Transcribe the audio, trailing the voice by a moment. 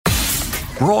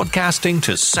broadcasting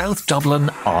to South Dublin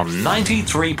on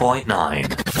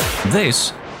 93.9.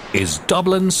 This is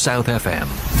Dublin South FM.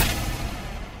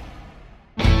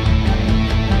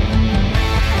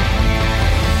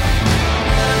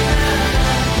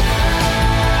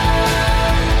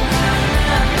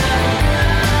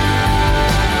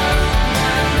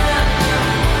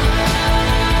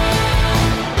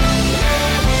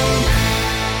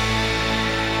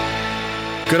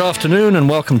 Good afternoon and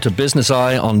welcome to Business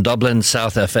Eye on Dublin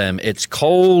South FM. It's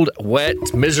cold, wet,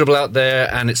 miserable out there,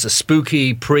 and it's a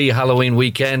spooky pre-Halloween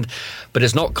weekend, but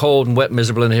it's not cold and wet,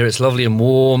 miserable in here. It's lovely and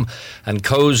warm and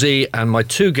cozy, and my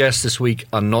two guests this week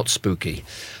are not spooky.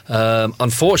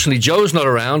 Unfortunately, Joe's not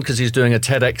around because he's doing a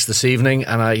TEDx this evening,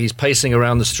 and he's pacing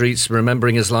around the streets,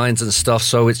 remembering his lines and stuff,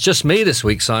 so it's just me this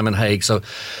week, Simon Haig. So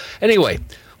anyway,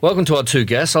 welcome to our two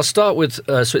guests. I'll start with,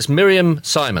 so it's Miriam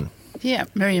Simon. Yeah,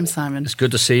 Miriam Simon. It's good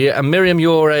to see you. And Miriam,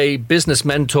 you're a business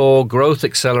mentor, growth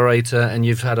accelerator, and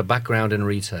you've had a background in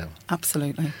retail.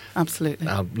 Absolutely.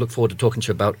 I look forward to talking to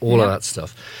you about all of that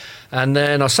stuff. And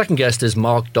then our second guest is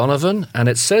Mark Donovan, and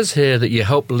it says here that you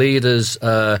help leaders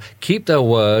keep their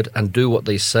word and do what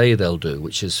they say they'll do,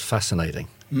 which is fascinating.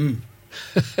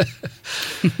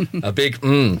 A big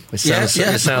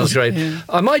It sounds great. Yeah.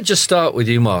 I might just start with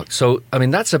you, Mark. So, I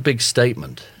mean, that's a big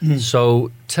statement.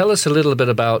 So tell us a little bit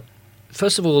about,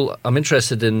 first of all, I'm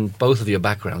interested in both of your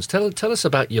backgrounds. Tell us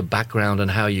about your background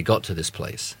and how you got to this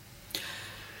place.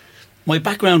 My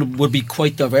background would be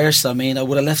quite diverse. I mean, I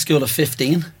would have left school at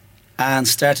 15 and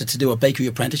started to do a bakery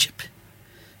apprenticeship.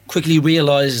 Quickly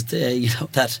realised,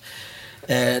 that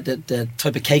the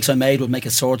type of cakes I made would make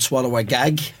a sword swallow or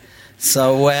gag.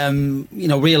 So,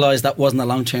 realised that wasn't a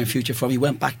long-term future for me.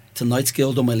 Went back to night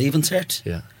school, done my leaving cert.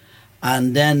 Yeah.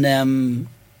 And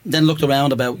then looked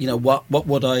around about, what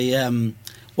would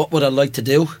I like to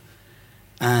do?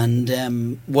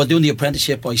 And while doing the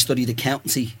apprenticeship, I studied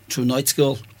accountancy through night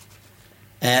school.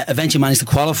 Eventually managed to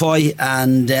qualify,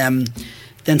 and then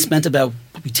spent about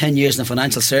probably 10 years in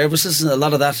financial services. And a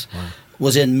lot of that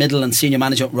was in middle and senior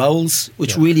management roles,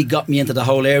 which really got me into the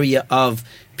whole area of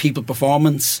people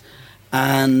performance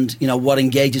and, what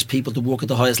engages people to work at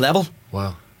the highest level.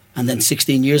 Wow. And then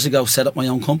 16 years ago, set up my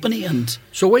own company. And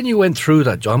so when you went through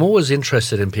that, I'm always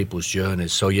interested in people's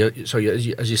journeys. So you,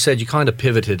 as you said, you kind of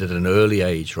pivoted at an early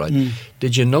age, right?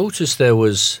 Did you notice there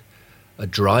was a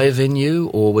drive in you,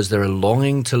 or was there a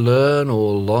longing to learn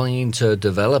or longing to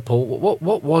develop? Or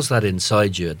what was that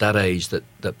inside you at that age that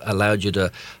allowed you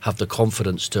to have the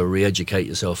confidence to re-educate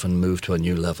yourself and move to a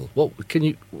new level? What can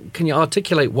you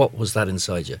articulate what was that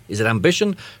inside you? Is it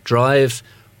ambition, drive?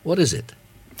 What is it?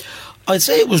 I'd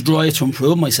say it was drive to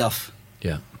improve myself.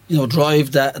 Yeah.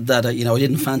 Drive that I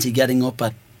didn't fancy getting up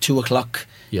at 2:00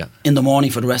 in the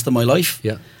morning for the rest of my life.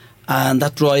 Yeah. And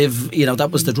that drive,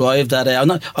 that was the drive that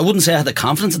I wouldn't say I had the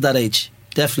confidence at that age.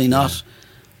 Definitely not. Yeah.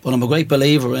 But I'm a great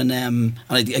believer in, and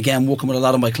again, working with a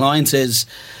lot of my clients is,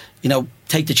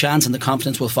 take the chance and the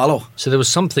confidence will follow. So there was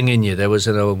something in you. There was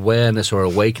an awareness or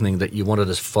awakening that you wanted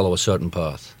to follow a certain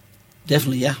path.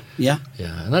 Definitely, yeah.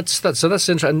 And that's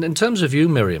interesting. And in terms of you,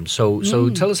 Miriam, so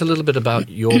tell us a little bit about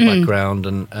your background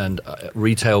and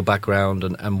retail background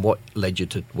and what led you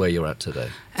to where you're at today.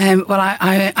 Well,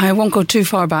 I won't go too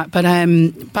far back, but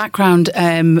background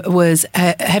was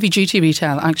heavy duty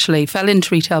retail. Actually, fell into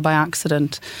retail by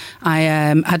accident. I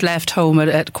had left home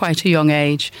at quite a young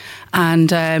age,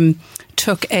 and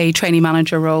took a trainee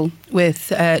manager role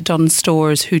with Dunn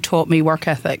Stores, who taught me work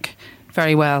ethic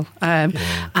very well.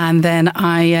 And then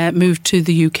I moved to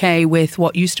the UK with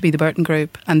what used to be the Burton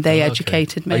Group, and they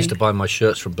educated me. I used to buy my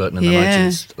shirts from Burton in the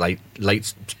 90s,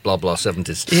 late blah blah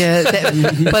 70s. Yeah,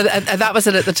 but that was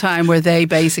it at the time where they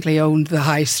basically owned the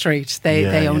high street.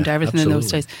 They owned everything in those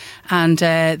days. And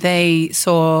they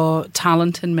saw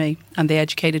talent in me, and they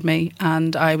educated me,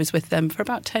 and I was with them for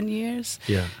about 10 years.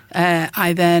 Yeah.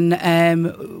 I then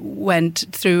went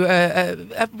through a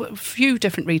few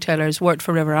different retailers, worked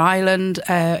for River Island,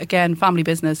 again, family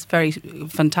business, very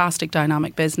fantastic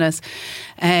dynamic business.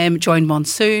 Joined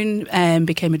Monsoon,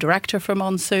 became a director for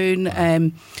Monsoon.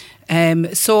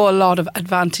 Saw a lot of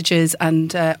advantages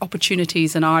and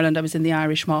opportunities in Ireland. I was in the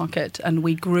Irish market, and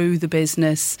we grew the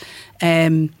business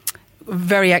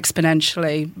very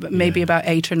exponentially, maybe about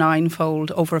 8 or 9-fold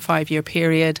over a 5-year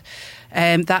period.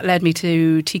 That led me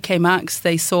to TK Maxx.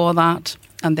 They saw that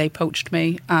and they poached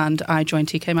me, and I joined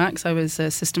TK Maxx. I was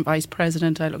assistant vice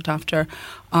president. I looked after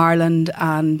Ireland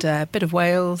and a bit of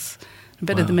Wales, a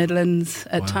bit of the Midlands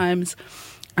at times.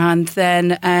 And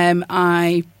then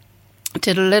I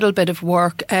did a little bit of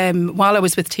work. While I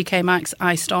was with TK Maxx,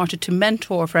 I started to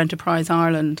mentor for Enterprise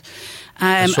Ireland.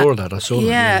 I saw that.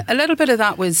 Yeah, a little bit of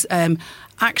that was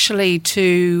actually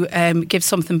to give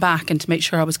something back and to make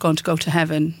sure I was going to go to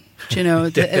heaven. Do you know,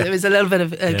 it was a little bit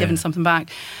of giving something back.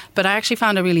 But I actually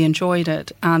found I really enjoyed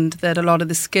it, and that a lot of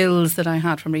the skills that I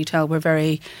had from retail were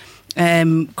very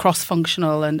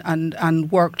cross-functional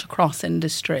and worked across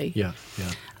industry. Yeah.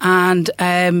 And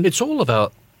it's all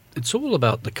about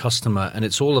the customer, and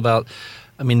it's all about,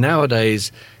 I mean,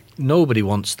 nowadays nobody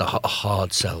wants the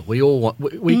hard sell. We all want,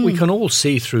 we can all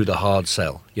see through the hard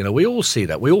sell. You know, we all see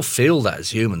that. We all feel that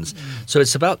as humans. So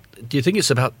it's about, do you think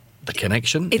it's about the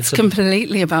connection? It's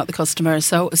completely about the customer.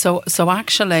 So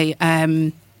actually,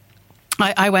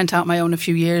 I went out my own a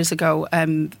few years ago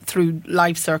through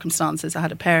life circumstances. I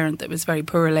had a parent that was very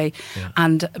poorly,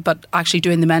 but actually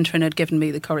doing the mentoring had given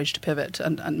me the courage to pivot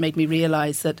and made me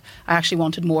realise that I actually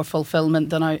wanted more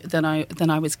fulfilment than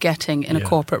I was getting in a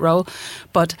corporate role.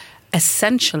 But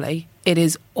essentially, it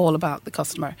is all about the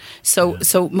customer. So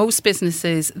most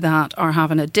businesses that are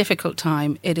having a difficult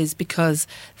time, it is because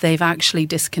they've actually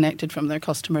disconnected from their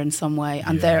customer in some way,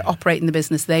 and they're operating the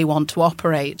business they want to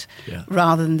operate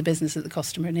rather than the business that the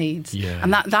customer needs.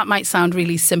 And that might sound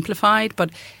really simplified,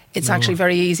 but it's actually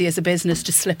very easy as a business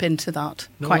to slip into that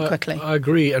quite quickly. I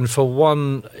agree. And for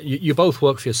one, you both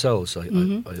work for yourselves, I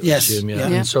assume. Yeah.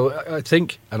 And so I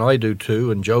think, and I do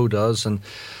too, and Joe does, and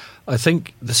I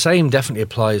think the same definitely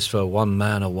applies for one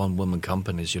man or one woman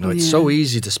companies. You know, it's so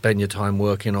easy to spend your time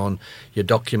working on your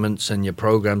documents and your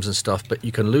programs and stuff, but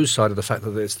you can lose sight of the fact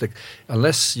that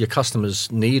unless your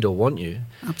customers need or want you,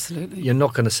 absolutely, you're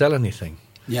not going to sell anything.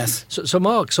 Yes. So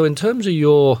Mark, so in terms of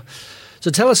so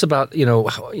tell us about,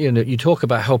 you talk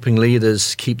about helping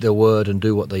leaders keep their word and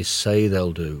do what they say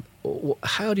they'll do.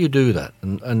 How do you do that,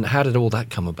 and how did all that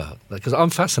come about? Because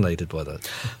I'm fascinated by that.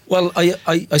 Well,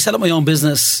 I set up my own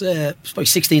business about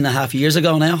 16 and a half years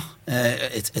ago now.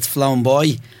 It's flown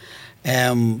by.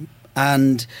 And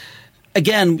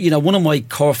again, one of my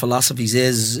core philosophies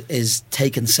is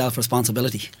taking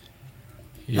self-responsibility.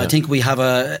 I think we have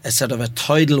a sort of a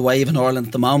tidal wave in Ireland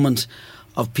at the moment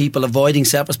of people avoiding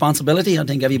self-responsibility. I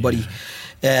think everybody,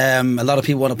 a lot of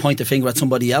people want to point the finger at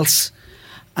somebody else.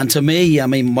 And to me, I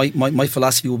mean, my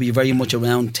philosophy will be very much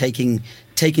around taking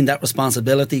that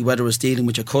responsibility, whether it's dealing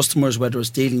with your customers, whether it's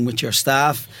dealing with your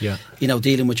staff,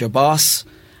 dealing with your boss,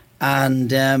 and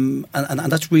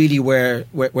that's really where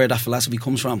that philosophy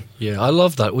comes from. Yeah, I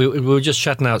love that. We were just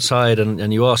chatting outside,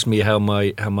 and you asked me how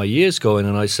my year's going,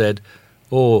 and I said,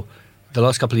 the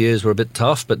last couple of years were a bit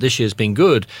tough, but this year's been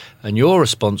good. And your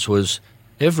response was,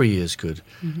 every year's good.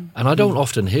 And I don't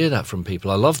often hear that from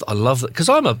people. I love that, because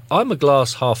I'm a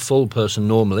glass half full person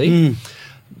normally,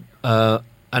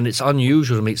 and it's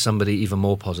unusual to meet somebody even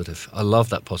more positive. I love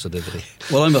that positivity.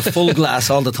 Well, I'm a full glass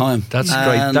all the time. That's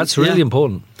great. That's really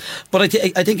important. But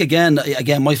I think again,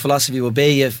 my philosophy would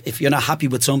be if you're not happy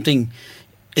with something,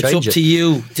 it's up to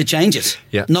you to change it.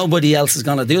 Yeah. Nobody else is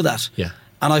going to do that. Yeah.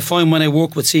 And I find when I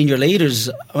work with senior leaders,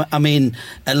 I mean,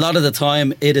 a lot of the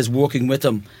time it is working with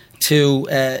them to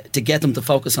get them to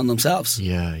focus on themselves.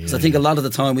 So I think a lot of the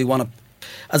time we want to,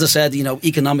 as I said,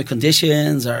 economic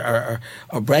conditions or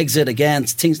Brexit, again,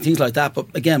 things like that. But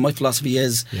again, my philosophy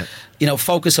is,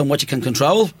 focus on what you can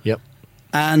control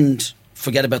and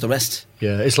forget about the rest.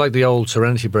 Yeah, it's like the old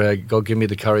Serenity Prayer, God give me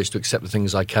the courage to accept the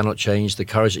things I cannot change, the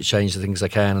courage to change the things I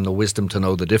can, and the wisdom to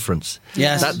know the difference.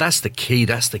 Yes. That's the key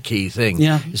thing.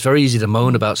 Yeah. It's very easy to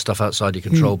moan about stuff outside your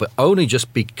control, but only just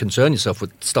concern yourself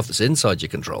with stuff that's inside your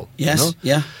control. Yes,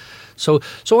 yeah. So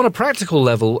on a practical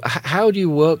level, how do you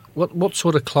work? What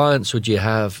sort of clients would you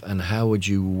have, and how would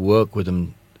you work with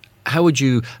them? How would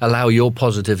you allow your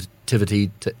positivity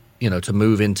to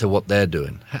move into what they're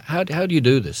doing? How do you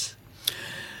do this?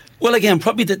 Well, again,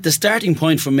 probably the starting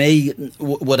point for me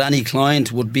with any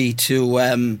client would be to,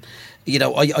 I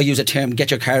use a term, get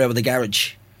your car out of the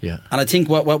garage. Yeah. And I think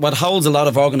what holds a lot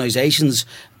of organisations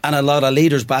and a lot of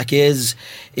leaders back is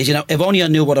if only I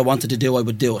knew what I wanted to do, I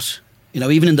would do it.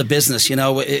 Even in the business,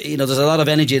 there's a lot of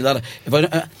energy,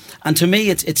 and to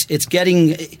me, it's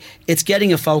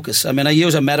getting a focus. I mean, I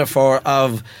use a metaphor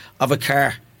of a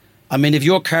car. I mean, if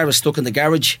your car is stuck in the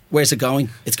garage, where's it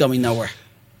going? It's going nowhere.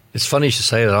 It's funny you should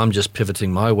say that. I'm just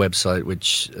pivoting my website,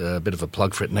 which a bit of a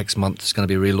plug for it next month. It's going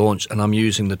to be relaunched, and I'm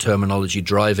using the terminology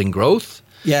driving growth.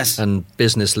 Yes. And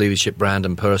business, leadership, brand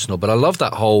and personal. But I love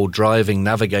that whole driving,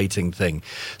 navigating thing.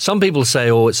 Some people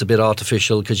say, oh, it's a bit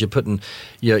artificial because you're putting,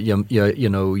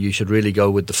 you should really go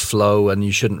with the flow and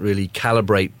you shouldn't really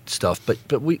calibrate stuff.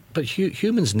 But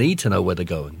humans need to know where they're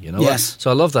going, you know? Yes.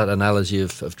 So I love that analogy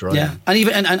of driving. Yeah,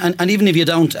 and even if you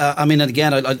don't, I mean, and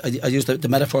again, I use the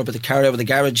metaphor about the car out of the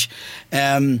garage.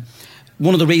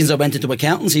 One of the reasons I went into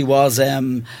accountancy was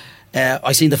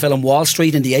I seen the film Wall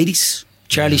Street in the 80s,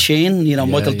 Charlie Sheen,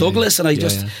 Michael Douglas, and I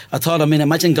thought,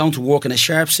 imagine going to work in a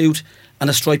sharp suit and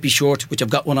a stripy short, which I've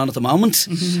got one on at the moment,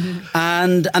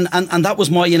 and that was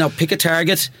my, pick a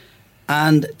target.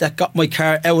 And that got my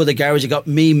car out of the garage. It got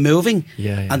me moving.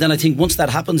 And then I think once that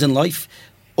happens in life,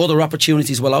 other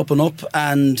opportunities will open up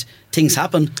and things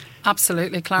happen.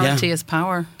 Absolutely, clarity is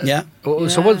power. Yeah.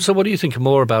 So what do you think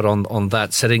more about on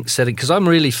that setting? Because I'm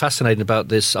really fascinated about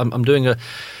this.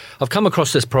 I've come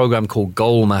across this program called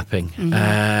Goal Mapping,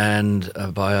 and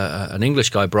by an English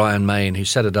guy, Brian Main, who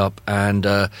set it up, and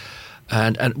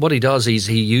what he does is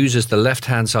he uses the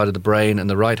left-hand side of the brain and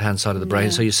the right-hand side of the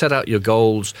brain. So you set out your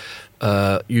goals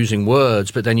using words,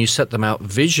 but then you set them out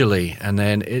visually, and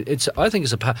then I think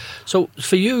it's so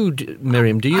for you,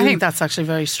 Miriam, do you? I think that's actually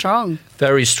very strong.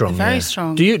 Very strong. Very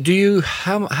strong. Do you?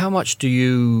 How much do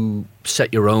you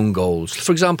set your own goals?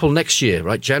 For example, next year,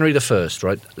 right, January the 1st,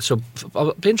 right? So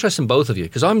I'll be interested in both of you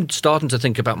because I'm starting to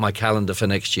think about my calendar for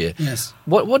next year. Yes.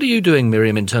 What are you doing,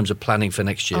 Miriam, in terms of planning for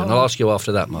next year? And I'll ask you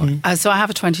after that, Mark. So I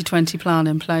have a 2020 plan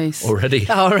in place already.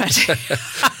 Well,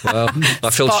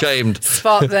 I feel shamed.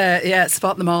 Spot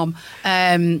the mom.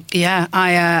 I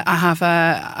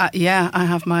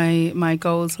have my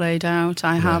goals laid out.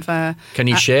 I have. Can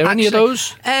you share any of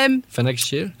those for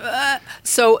next year?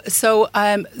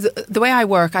 The way I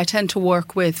work, I tend to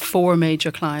work with 4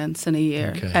 major clients in a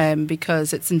year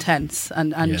because it's intense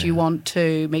and you want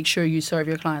to make sure you serve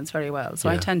your clients very well. So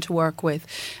I tend to work with,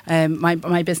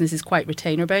 my business is quite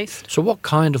retainer based. So what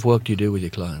kind of work do you do with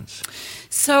your clients?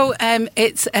 So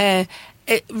it's a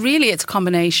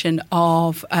combination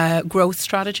of growth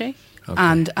strategy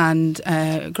and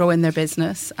growing their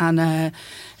business and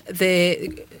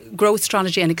the growth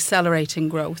strategy and accelerating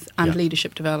growth and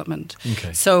leadership development.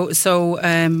 Okay. So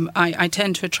I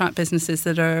tend to attract businesses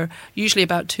that are usually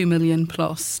about 2 million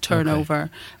plus turnover,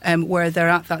 where they're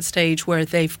at that stage where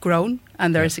they've grown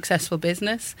and they're a successful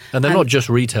business. And they're not just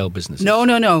retail businesses? No.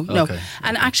 Okay.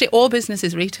 And actually all business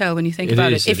is retail when you think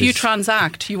about it. If you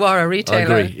transact, you are a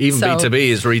retailer. I agree. Even B2B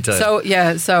is retail. So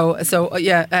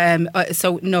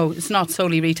no, it's not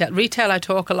solely retail. Retail I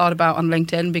talk a lot about on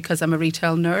LinkedIn because I'm a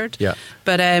retail nerd. Yeah.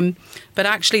 But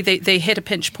actually they hit a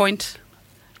pinch point.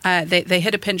 They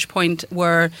hit a pinch point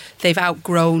where they've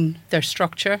outgrown their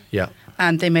structure. Yeah.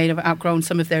 And they may have outgrown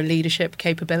some of their leadership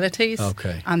capabilities.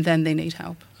 Okay. And then they need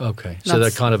help. Okay. So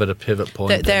they're kind of at a pivot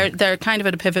point. They're kind of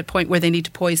at a pivot point where they need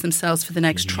to poise themselves for the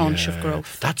next tranche of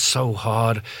growth. That's so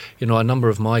hard. A number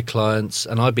of my clients,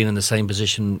 and I've been in the same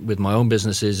position with my own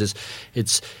businesses,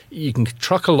 is you can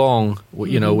truck along,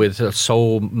 with a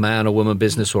sole man or woman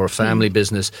business or a family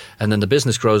business, and then the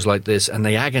business grows like this, and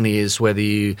the agony is whether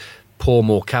you pour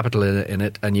more capital in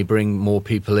it and you bring more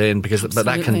people in but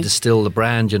that can distill the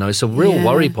brand. It's a real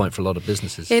worry point for a lot of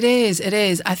businesses. It is.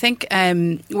 I think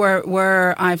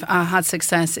where I've had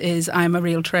success is I'm a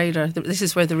real trader. This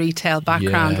is where the retail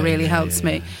background really helps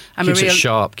me. Keeps it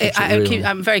sharp.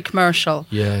 I'm very commercial.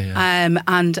 Yeah.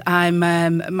 And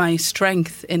I'm my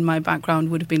strength in my background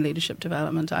would have been leadership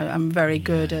development. I'm very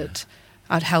good at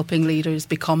helping leaders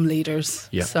become leaders.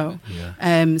 Yeah. So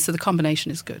the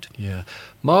combination is good. Yeah.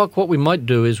 Mark, what we might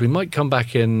do is we might come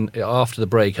back in after the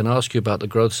break and ask you about the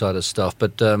growth side of stuff.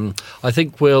 But I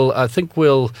think we'll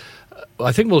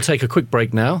take a quick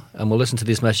break now and we'll listen to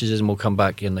these messages and we'll come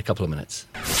back in a couple of minutes.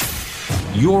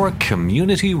 Your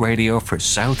community radio for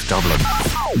South Dublin.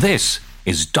 This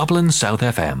is Dublin South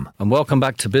FM. And welcome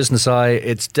back to Business Eye.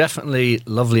 It's definitely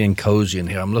lovely and cosy in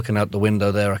here. I'm looking out the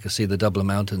window there. I can see the Dublin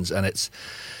Mountains, and it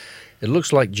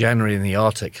looks like January in the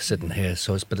Arctic sitting here.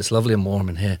 But it's lovely and warm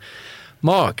in here.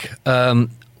 Mark,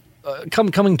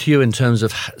 coming to you in terms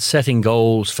of setting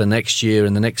goals for next year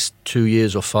and the next 2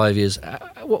 years or 5 years.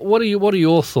 What are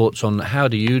your thoughts on how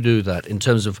do you do that in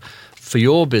terms of for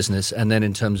your business and then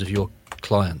in terms of your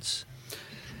clients?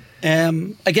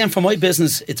 Again, for my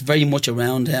business, it's very much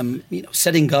around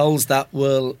setting goals that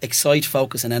will excite,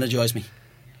 focus, and energise me.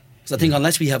 Because I think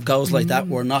unless we have goals like that,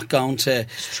 we're not going to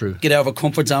get out of our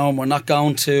comfort zone. We're not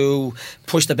going to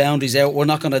push the boundaries out. We're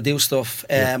not going to do stuff.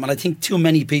 And I think too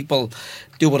many people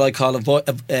do what I call have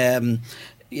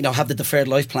the deferred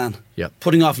life plan.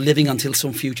 Putting off living until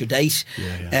some future date.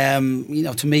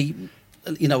 To me,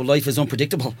 life is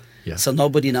unpredictable. Yeah. So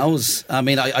nobody knows. I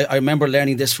mean, I remember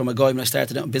learning this from a guy when I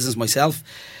started out in business myself.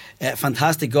 A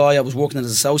fantastic guy. I was working as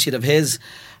an associate of his,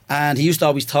 and he used to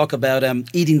always talk about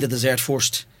eating the dessert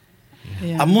first.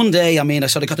 Yeah. And one day, I mean, I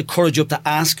sort of got the courage up to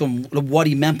ask him what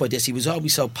he meant by this. He was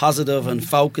always so positive and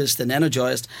focused and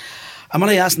energised. And when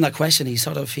I asked him that question,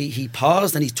 he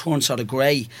paused and he turned sort of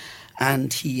grey,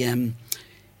 and he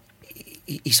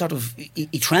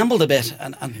trembled a bit,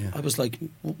 and I was like,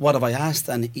 what have I asked?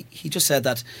 And he just said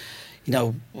that,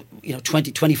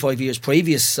 25 years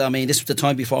previous, I mean, this was the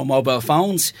time before mobile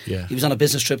phones. Yeah. He was on a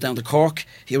business trip down to Cork.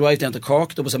 He arrived down to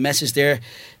Cork. There was a message there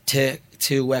to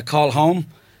call home.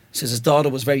 Says his daughter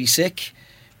was very sick.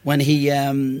 When he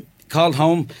called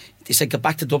home, they said, get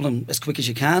back to Dublin as quick as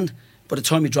you can. By the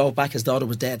time he drove back, his daughter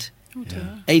was dead. Oh,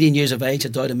 dear. 18 years of age,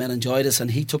 had died of meningitis,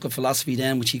 and he took a philosophy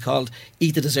then which he called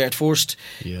eat the dessert first,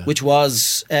 which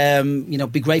was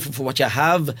be grateful for what you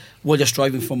have while you're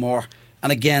striving for more.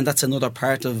 And again, that's another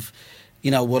part of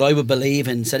what I would believe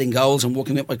in, setting goals and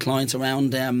working with my clients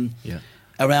around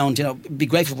be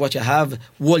grateful for what you have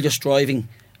while you're striving.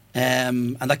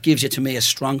 And that gives you, to me, a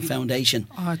strong foundation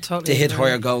to hit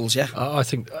higher goals. Yeah, I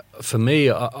think for me,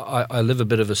 I live a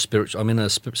bit of a spiritual. I'm in a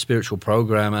spiritual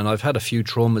program, and I've had a few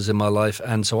traumas in my life,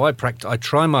 and so I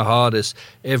try my hardest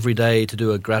every day to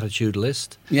do a gratitude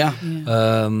list. Yeah.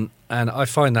 And I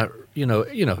find that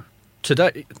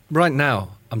today, right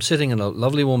now, I'm sitting in a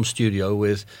lovely warm studio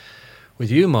with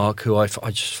you, Mark, who I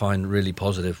just find really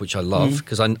positive, which I love,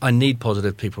 because I need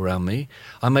positive people around me.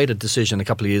 I made a decision a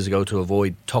couple of years ago to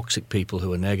avoid toxic people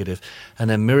who are negative.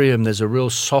 And then Miriam, there's a real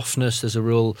softness, there's a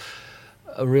real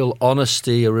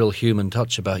honesty, a real human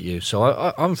touch about you.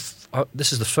 So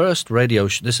this is the first radio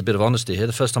show, this is a bit of honesty here,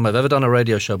 the first time I've ever done a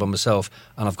radio show by myself,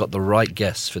 and I've got the right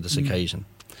guests for this occasion.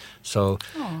 So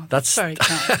that's very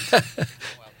kind.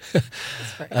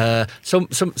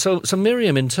 So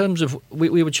Miriam, in terms of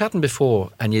we were chatting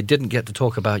before, and you didn't get to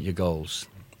talk about your goals.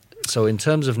 So in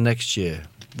terms of next year,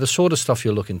 the sort of stuff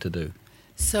you're looking to do.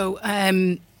 So,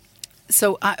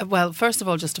 first of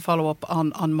all, just to follow up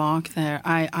on Mark there,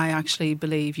 I actually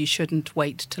believe you shouldn't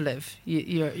wait to live.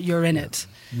 You're in it.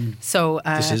 So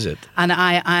this is it, and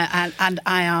I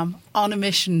am on a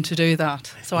mission to do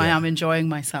that. So I am enjoying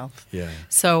myself. Yeah.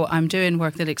 So I'm doing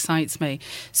work that excites me.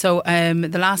 So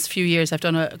the last few years, I've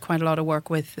done quite a lot of work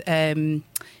with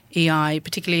EI,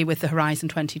 particularly with the Horizon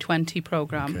 2020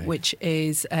 programme, which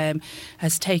is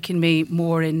has taken me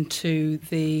more into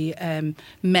the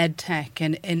med tech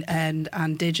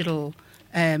and digital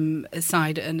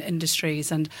side and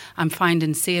industries, and I'm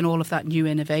seeing all of that new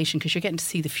innovation, because you're getting to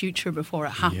see the future before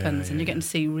it happens, and you're getting to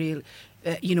see real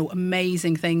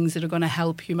amazing things that are going to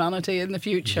help humanity in the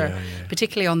future,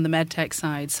 particularly on the medtech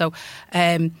side. So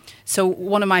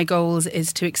one of my goals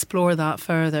is to explore that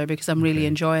further, because I'm really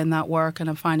enjoying that work and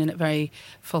I'm finding it very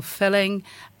fulfilling.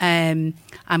 I'm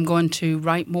going to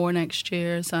write more next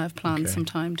year, so I've planned some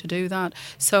time to do that.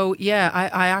 So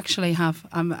I actually have.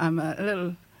 I'm a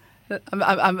little.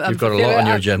 You've got a lot on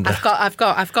your agenda. I've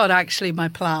got actually my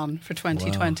plan for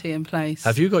 2020 in place.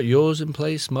 Have you got yours in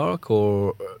place, Mark,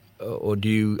 or are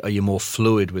you more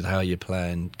fluid with how you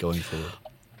plan going forward?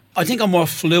 I think I'm more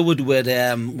fluid with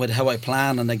how I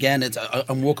plan, and again,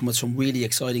 I'm working with some really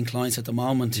exciting clients at the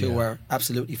moment who are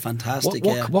absolutely fantastic.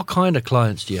 What kind of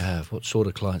clients do you have? What sort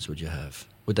of clients would you have?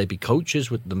 Would they be coaches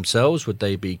with themselves? Would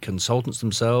they be consultants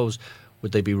themselves?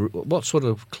 Would they be, what sort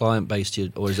of client base do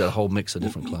you, or is it a whole mix of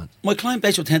different clients? My client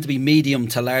base would tend to be medium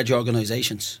to large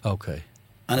organisations. Okay.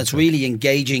 And it's really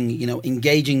engaging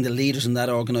the leaders in that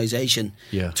organisation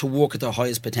to work at their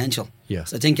highest potential. Yeah.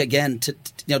 So I think, again,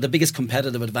 the biggest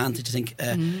competitive advantage I think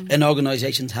an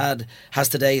organisation has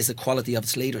today is the quality of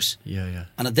its leaders. Yeah.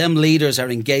 And if them leaders are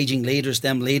engaging leaders,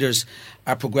 them leaders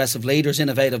are progressive leaders,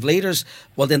 innovative leaders,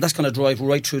 well, then that's going to drive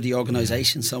right through the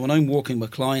organisation. So when I'm working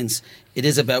with clients, it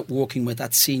is about working with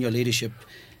that senior leadership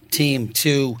team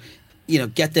to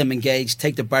get them engaged,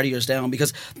 take the barriers down,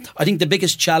 because I think the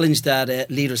biggest challenge that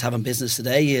leaders have in business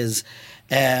today is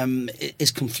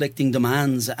conflicting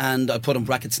demands, and I put in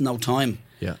brackets, no time.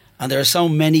 Yeah. And there are so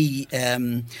many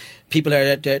people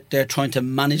they're trying to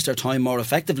manage their time more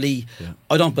effectively. Yeah.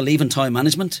 I don't believe in time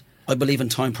management. I believe in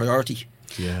time priority.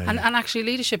 Yeah. And actually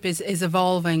leadership is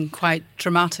evolving quite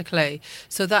dramatically,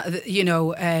 so that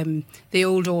the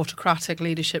old autocratic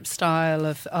leadership style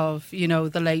of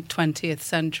the late 20th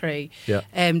century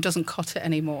doesn't cut it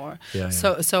anymore.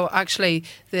 So actually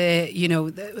a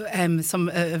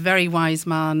very wise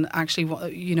man actually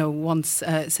once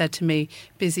said to me,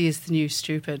 busy is the new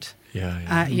stupid.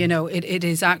 It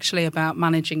is actually about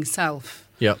managing self.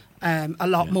 Yeah. a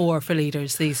lot more for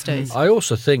leaders these days. I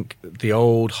also think the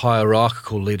old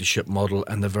hierarchical leadership model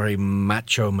and the very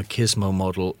macho machismo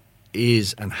model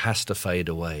is and has to fade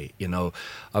away. You know,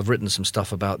 I've written some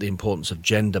stuff about the importance of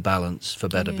gender balance for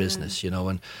better business, you know,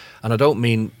 and I don't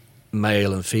mean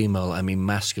male and female, I mean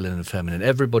masculine and feminine.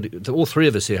 Everybody, all three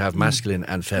of us here have masculine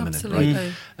and feminine, Absolutely.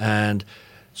 right? And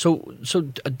so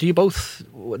do you both,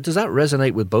 does that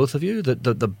resonate with both of you, that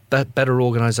the better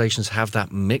organizations have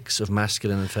that mix of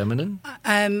masculine and feminine?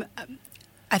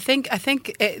 I think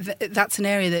that's an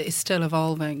area that is still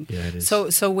evolving. Yeah, it is. So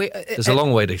there's a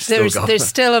long way to still go. There's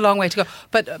still a long way to go.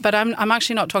 But I'm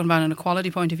actually not talking about an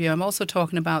equality point of view. I'm also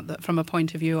talking about that from a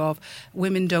point of view of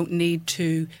women don't need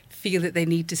to feel that they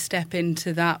need to step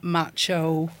into that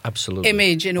macho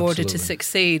image in order to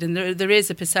succeed. And there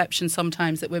is a perception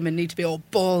sometimes that women need to be all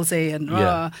ballsy and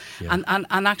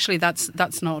and actually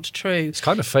that's not true. It's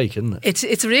kind of fake, isn't it?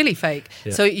 It's really fake.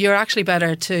 Yeah. So you're actually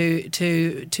better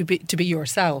to be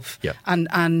yourself. Yeah.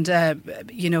 And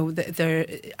you know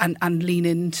and lean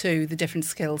into the different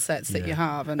skill sets that you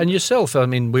have. And yourself, I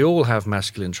mean, we all have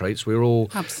masculine traits. We're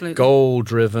all Absolutely. goal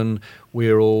driven.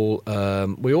 We're all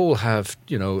we all have,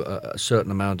 you know, a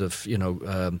certain amount of,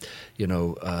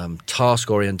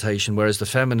 task orientation, whereas the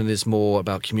feminine is more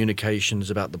about communications,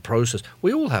 about the process.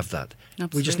 We all have that.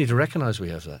 Absolutely. We just need to recognise we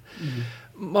have that.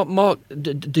 Mm-hmm. Mark,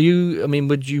 do you? I mean,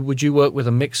 would you work with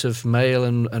a mix of male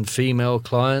and female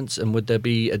clients, and would there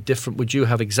be a different? Would you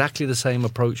have exactly the same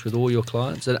approach with all your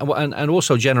clients, and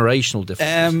also generational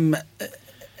differences?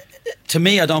 To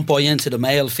me, I don't buy into the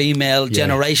male, female,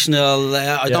 generational.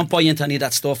 I don't buy into any of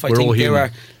that stuff. We're all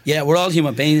human. We're all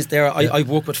human beings. I've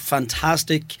worked with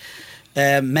fantastic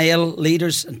male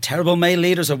leaders and terrible male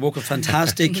leaders. I've worked with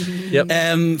fantastic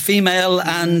female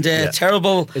and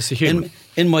terrible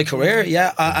in my career.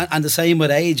 And the same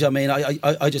with age. I mean,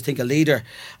 I just think a leader,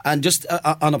 and just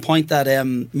on a point that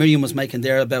Miriam was making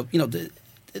there about, you know,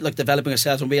 like developing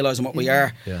ourselves and realising what we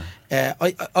are.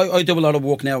 I do a lot of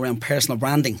work now around personal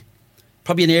branding.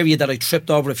 Probably an area that I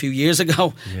tripped over a few years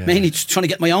ago, mainly trying to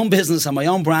get my own business and my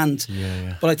own brand.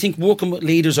 But I think working with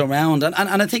leaders around, and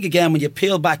I think, again, when you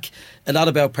peel back a lot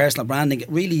about personal branding, it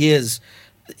really is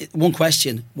one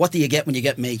question: what do you get when you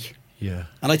get me? And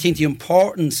I think the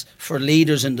importance for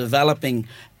leaders in developing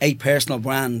a personal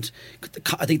brand,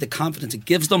 I think the confidence it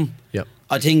gives them.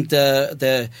 I think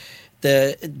the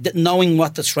knowing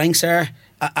what the strengths are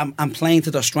and playing to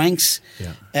their strengths.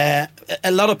 A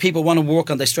lot of people want to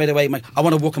work on this straight away. I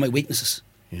want to work on my weaknesses.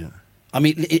 I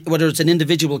mean, whether it's an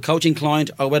individual coaching client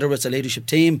or whether it's a leadership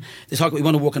team, they talk about we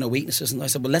want to work on our weaknesses. And I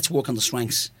said, well, let's work on the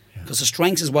strengths, because the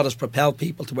strengths is what has propelled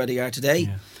people to where they are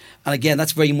today. And again,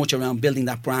 that's very much around building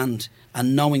that brand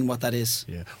and knowing what that is.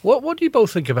 What do you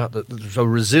both think about so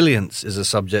resilience is a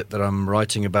subject that I'm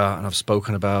writing about and I've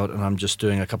spoken about, and I'm just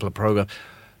doing a couple of programs.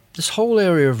 This whole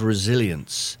area of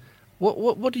resilience,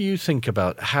 what do you think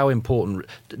about how important?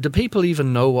 Do people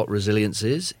even know what resilience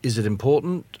is? Is it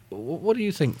important? What do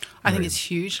you think? I think it's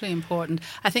hugely important.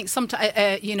 I think sometimes,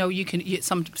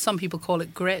 some people call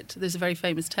it grit. There's a very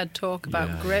famous TED talk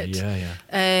about grit.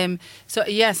 So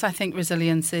yes, I think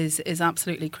resilience is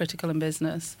absolutely critical in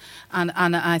business, and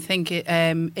I think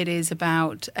it is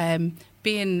about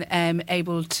being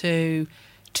able to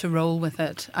roll with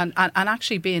it and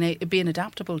actually being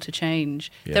adaptable to change.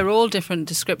 They're all different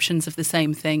descriptions of the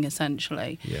same thing,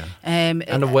 essentially.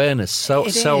 And awareness, self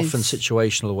and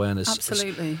situational awareness.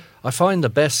 Absolutely. I find the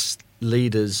best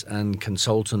leaders and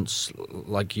consultants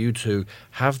like you two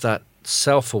have that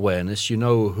self-awareness. You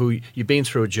know who you've been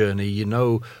through a journey, you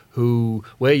know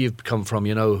where you've come from,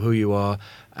 you know who you are,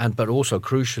 but also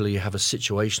crucially you have a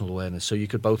situational awareness, so you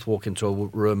could both walk into a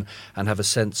room and have a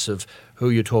sense of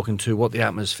who you're talking to, what the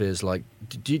atmosphere is like.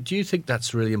 Do you think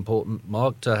that's really important,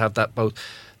 Mark, to have that both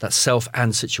that self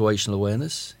and situational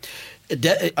awareness? I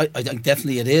think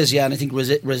definitely it is, and I think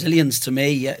resilience to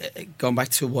me, going back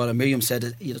to what Miriam said,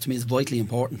 to me is vitally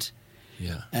important.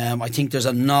 I think there's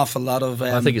an awful lot of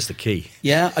I think it's the key.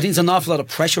 I think there's an awful lot of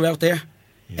pressure out there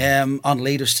on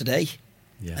leaders today.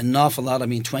 An awful lot. I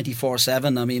mean,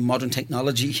 24/7. I mean, modern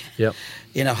technology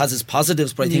has its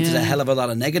positives, but I think there's a hell of a lot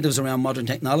of negatives around modern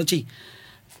technology.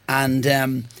 And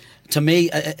to me,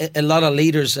 a lot of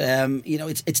leaders,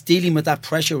 it's dealing with that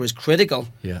pressure is critical.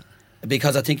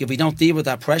 Because I think if we don't deal with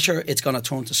that pressure, it's going to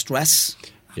turn to stress.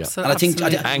 So and I think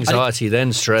anxiety,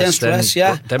 then stress, then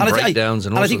breakdowns,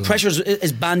 and all. And I think pressure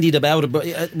is bandied about it, but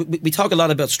we talk a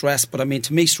lot about stress. But I mean,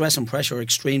 to me, stress and pressure are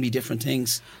extremely different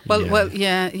things.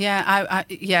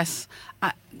 Yes.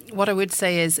 what I would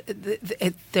say is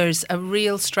there's a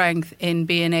real strength in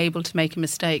being able to make a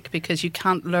mistake, because you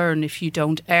can't learn if you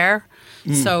don't err.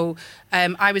 So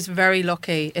I was very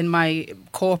lucky in my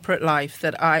corporate life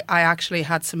that I actually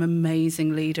had some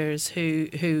amazing leaders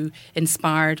who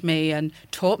inspired me and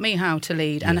taught me how to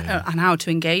lead and how to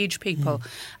engage people.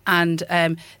 And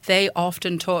they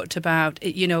often talked about,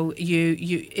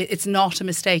 it's not a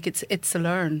mistake, it's a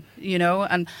learn,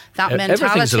 and that mentality.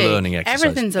 Everything's a learning exercise.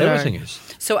 Everything's a Everything learn. is.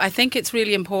 So I think it's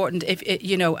really important if it,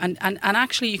 and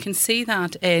actually you can see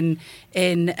that in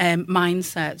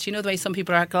mindsets. The way some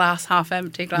people are glass half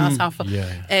empty, glass half full.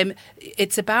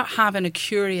 It's about having a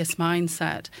curious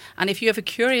mindset, and if you have a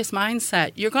curious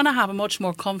mindset, you're going to have a much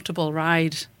more comfortable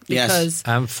ride. Because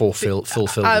and fulfilled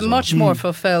as well. Much more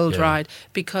fulfilled ride,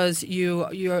 because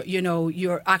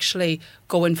you're actually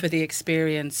going for the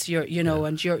experience.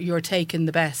 And you're taking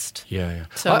the best.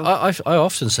 So I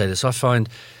often say this. I find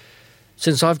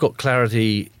since I've got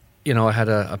clarity, I had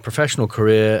a professional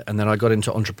career, and then I got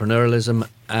into entrepreneurialism,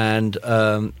 and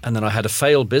then I had a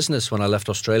failed business when I left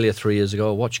Australia 3 years ago,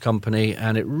 a watch company,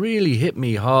 and it really hit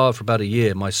me hard for about a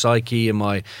year, my psyche and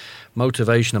my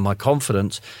motivation and my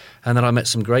confidence. And then I met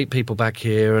some great people back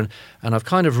here, and I've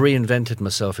kind of reinvented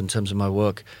myself in terms of my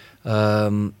work.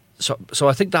 So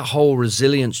I think that whole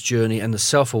resilience journey and the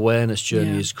self-awareness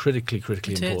journey is critically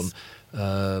important.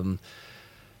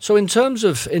 So in terms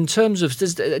of, do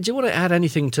you want to add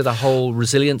anything to the whole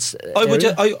resilience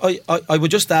area? I would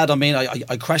just add,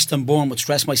 I crashed and burned with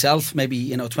stress myself,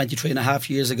 maybe 23 and a half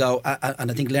years ago,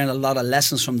 and I think learned a lot of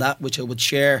lessons from that, which I would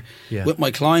share with my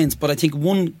clients. But I think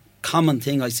one common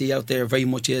thing I see out there very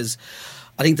much is,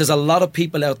 I think there's a lot of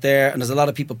people out there, and there's a lot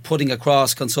of people putting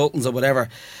across, consultants or whatever,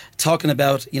 talking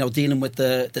about dealing with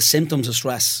the symptoms of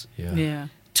stress.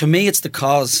 To me, it's the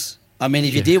cause.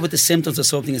 If you deal with the symptoms of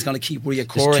something, it's going to keep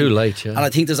reoccurring. It's too late, And I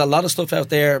think there's a lot of stuff out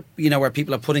there, where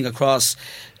people are putting across,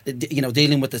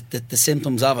 dealing with the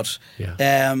symptoms of it.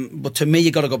 But to me, you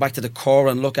got to go back to the core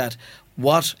and look at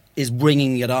what is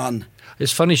bringing it on.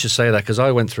 It's funny you should say that, because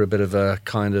I went through a bit of a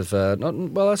kind of,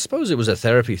 I suppose it was a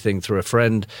therapy thing through a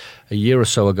friend a year or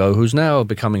so ago who's now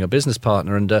becoming a business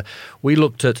partner. And we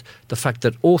looked at the fact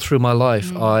that all through my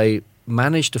life, I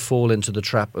managed to fall into the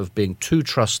trap of being too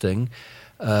trusting,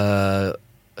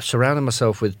 surrounding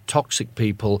myself with toxic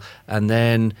people, and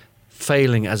then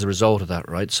failing as a result of that,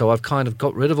 right? So I've kind of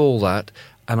got rid of all that,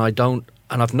 and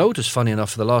I've noticed, funny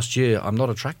enough, for the last year, I'm not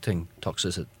attracting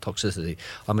toxicity.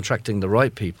 I'm attracting the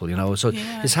right people, So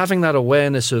it's having that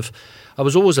awareness of, I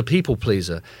was always a people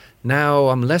pleaser. Now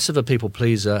I'm less of a people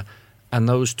pleaser, and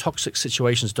those toxic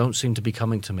situations don't seem to be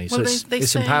coming to me. Well, so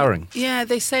it's say, empowering. Yeah,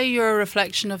 they say you're a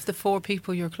reflection of the 4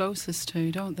 people you're closest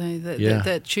to, don't they?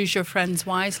 That choose your friends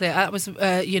wisely. That was,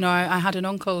 I had an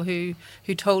uncle who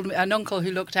told me, an uncle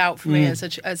who looked out for me as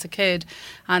a kid,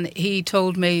 and he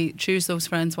told me, choose those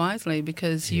friends wisely,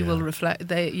 because you will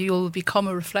you'll become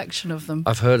a reflection of them.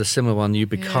 I've heard a similar one. You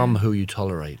become who you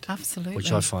tolerate. Absolutely.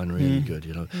 Which I find really good,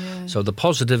 So the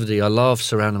positivity, I love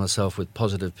surrounding myself with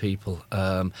positive people,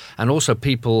 and also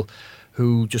people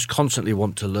who just constantly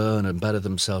want to learn and better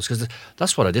themselves. Because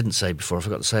that's what I didn't say before, I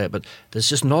forgot to say it, but there's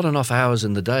just not enough hours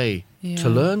in the day to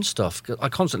learn stuff. I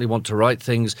constantly want to write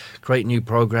things, create new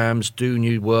programs, do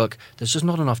new work. There's just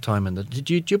not enough time in the...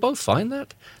 Do you both find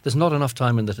that? There's not enough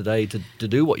time in the day to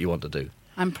do what you want to do.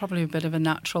 I'm probably a bit of a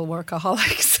natural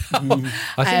workaholic, so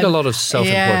I think a lot of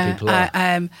self-employed people are.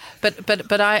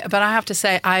 But I have to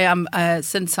say, I am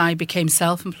since I became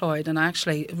self-employed, and I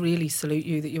actually really salute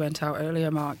you that you went out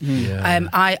earlier, Mark.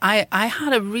 I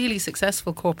had a really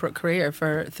successful corporate career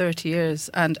for 30 years,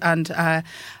 and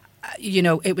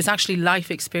it was actually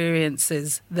life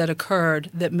experiences that occurred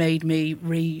that made me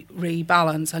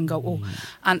rebalance and go,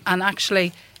 and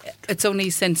actually. It's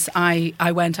only since I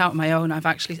went out on my own,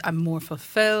 I'm more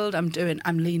fulfilled. I'm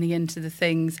leaning into the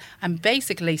things. I'm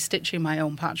basically stitching my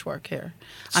own patchwork here.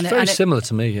 It's very similar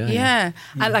to me, Yeah.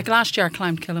 Like last year, I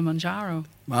climbed Kilimanjaro.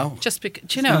 Wow. Just because,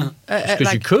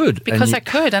 because you could. Because I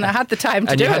could, and I had the time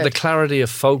to do it. And you had the clarity of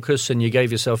focus, and you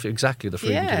gave yourself exactly the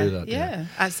freedom to do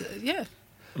that.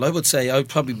 Well, I would say I would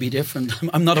probably be different.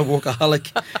 I'm not a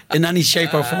workaholic in any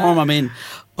shape or form.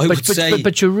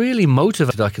 But you're really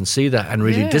motivated. I can see that, and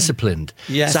really disciplined.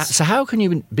 Yes. So how can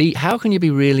you be? How can you be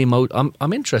really?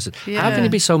 I'm interested. How can you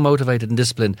be so motivated and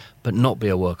disciplined, but not be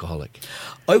a workaholic?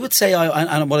 I would say,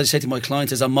 and what I say to my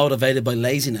clients is, I'm motivated by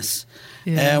laziness.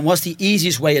 What's the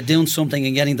easiest way of doing something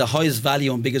and getting the highest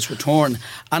value and biggest return?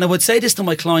 And I would say this to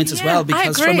my clients as well,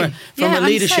 because from a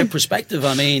leadership perspective,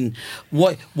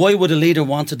 why would a leader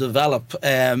want to develop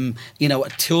a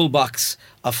toolbox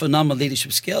of phenomenal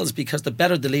leadership skills, because the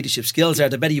better the leadership skills are,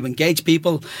 the better you engage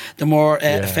people, the more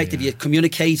effective you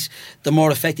communicate, the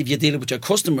more effective you deal with your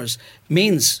customers.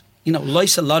 Means,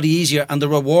 life's a lot easier and the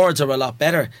rewards are a lot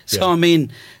better. So, I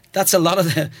mean, that's a lot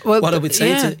of what I would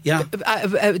say.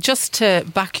 Just to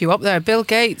back you up there, Bill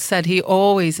Gates said he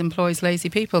always employs lazy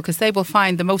people because they will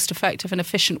find the most effective and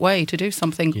efficient way to do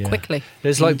something quickly.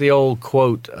 There's like the old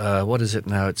quote, what is it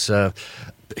now? It's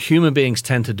human beings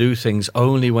tend to do things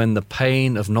only when the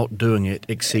pain of not doing it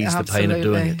exceeds the pain of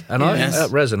doing it. And that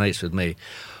resonates with me.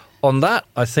 On that,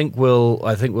 I think we'll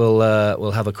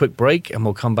have a quick break and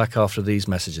we'll come back after these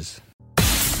messages.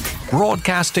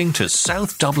 Broadcasting to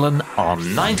South Dublin on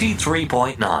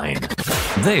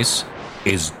 93.9. This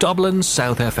is Dublin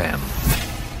South FM.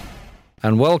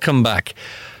 And welcome back.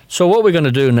 So what we're going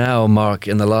to do now, Mark,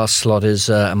 in the last slot is,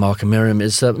 Mark and Miriam,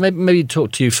 is maybe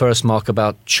talk to you first, Mark,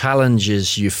 about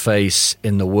challenges you face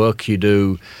in the work you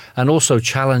do and also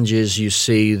challenges you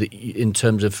see in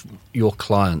terms of your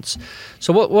clients.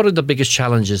 So what are the biggest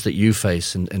challenges that you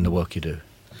face in the work you do?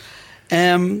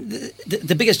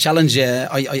 The biggest challenge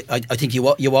I think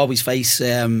you always face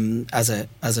as a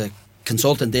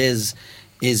consultant is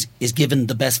giving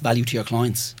the best value to your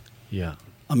clients. Yeah.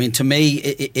 I mean, to me,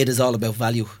 it is all about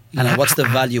value. And what's the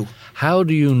value? How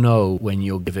do you know when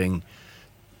you're giving,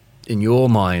 in your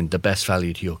mind, the best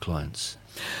value to your clients?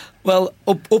 Well,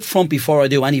 up front, before I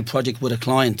do any project with a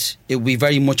client, it will be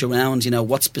very much around,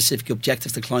 what specific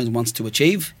objectives the client wants to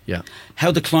achieve. Yeah.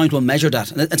 How the client will measure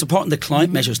that. And it's important the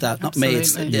client measures that, not me.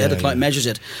 It's how the client measures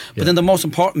it. But then the most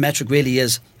important metric really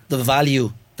is the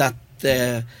value that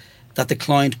the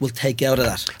client will take out of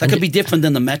that. That could be different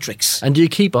than the metrics. And do you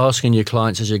keep asking your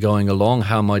clients as you're going along,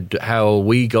 how are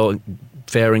we going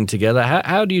faring together?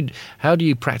 How do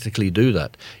you practically do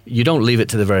that? You don't leave it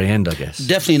to the very end, I guess.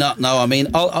 Definitely not. No, I mean,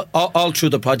 all through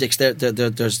the projects,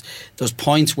 there's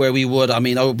points where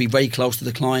I would be very close to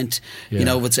the client.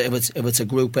 Yeah. If it's a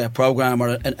group program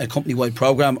or a company-wide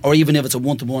program, or even if it's a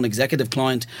one-to-one executive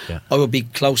client, I would be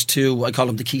close to, I call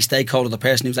him the key stakeholder, the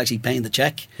person who's actually paying the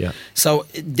check. Yeah. So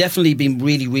definitely being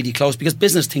really, really close, because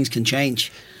business things can change.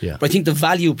 Yeah. But I think the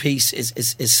value piece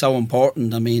is so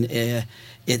important. I mean,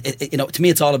 to me,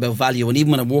 it's all about value. And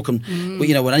even when I'm working,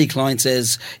 with any client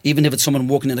says, even if it's someone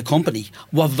working in a company,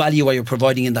 what value are you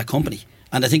providing in that company?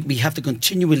 And I think we have to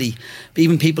continually,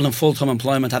 even people in full-time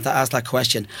employment, have to ask that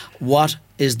question: what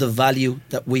is the value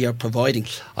that we are providing?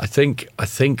 I think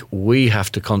we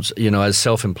have to, as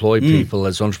self-employed people,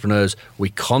 as entrepreneurs, we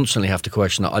constantly have to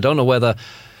question that. I don't know whether,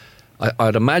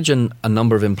 I'd imagine a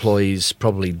number of employees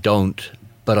probably don't,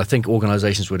 but I think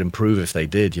organisations would improve if they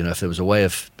did. If there was a way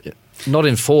of not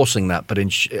enforcing that, but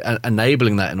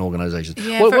enabling that in organisations.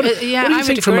 Yeah, what do you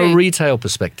think from a retail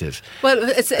perspective? Well,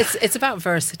 it's about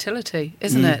versatility,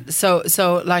 isn't it?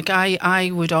 So like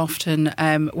I would often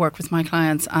work with my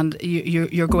clients, and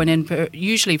you're going in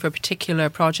usually for a particular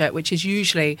project, which is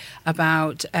usually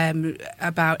about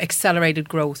accelerated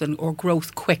growth or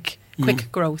growth quick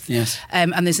growth. Yes.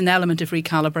 And there's an element of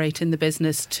recalibrating the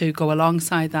business to go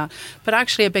alongside that. But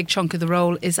actually a big chunk of the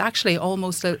role is actually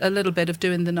almost a little bit of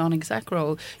doing the non-exec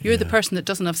role. You're the person that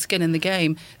doesn't have skin in the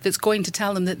game, that's going to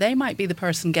tell them that they might be the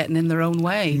person getting in their own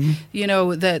way.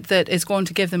 That is going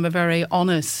to give them a very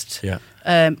honest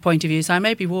point of view. So I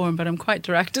may be warm, but I'm quite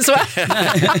direct as well.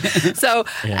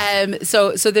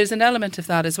 So there's an element of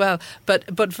that as well.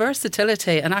 But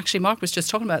versatility, and actually Mark was just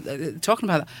talking about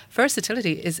that.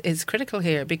 Versatility is critical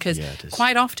here, because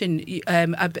quite often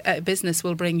a business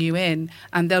will bring you in,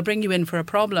 and they'll bring you in for a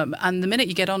problem, and the minute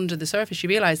you get under the surface, you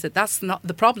realise that that's not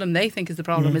the problem they think is the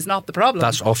problem, is not the problem.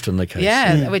 That's often the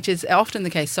case. Which is often the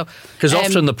case. So because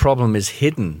often the problem is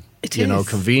hidden. It is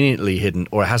conveniently hidden,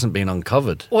 or it hasn't been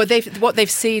uncovered. Or what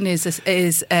they've seen is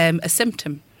a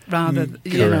symptom rather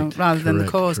than the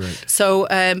cause. Correct. So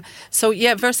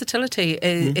versatility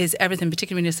is everything,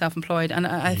 particularly when you're self-employed. And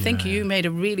I think you made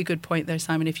a really good point there,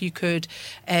 Simon. If you could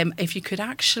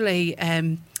actually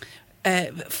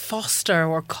foster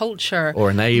or culture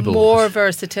or enable more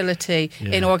versatility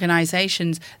in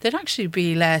organisations, there'd actually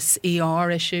be less ER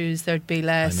issues. There'd be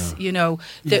less,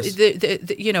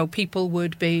 people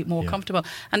would be more comfortable.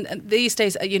 And these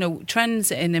days,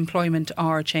 trends in employment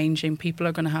are changing. People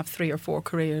are going to have 3 or 4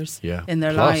 careers in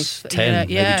their life. 10,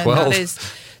 maybe 12.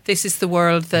 This is the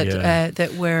world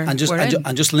that we're in. And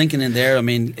just linking in there, I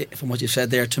mean, from what you said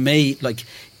there, to me, like,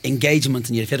 engagement,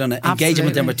 and you've hit on it.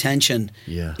 Engagement and retention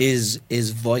is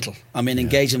vital. I mean,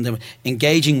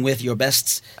 engaging with your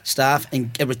best staff and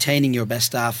retaining your best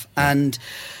staff. And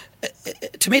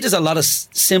to me, there's a lot of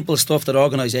simple stuff that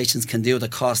organisations can do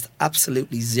that cost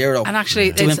absolutely zero and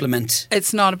actually to implement.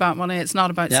 It's not about money. It's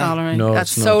not about salary. No,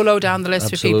 That's it's so not. low down the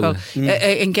list Absolutely. for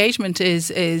people. Engagement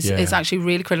is actually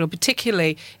really critical,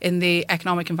 particularly in the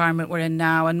economic environment we're in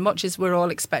now. And much as we're all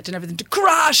expecting everything to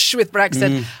crash with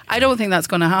Brexit, I don't think that's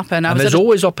going to happen. And there's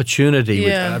always opportunity.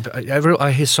 Yeah.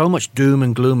 I hear so much doom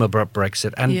and gloom about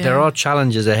Brexit, and there are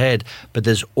challenges ahead, but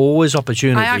there's always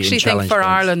opportunity. I actually in think challenge for points.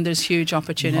 Ireland there's huge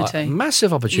opportunity.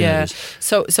 Massive opportunities.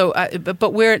 Yeah.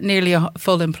 But we're at nearly a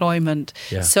full employment.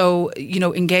 Yeah. So,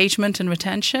 engagement and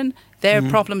retention, they're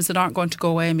problems that aren't going to go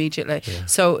away immediately. Yeah.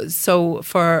 So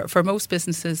for most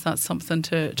businesses, that's something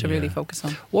to really focus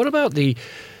on. What about the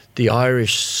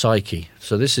Irish psyche?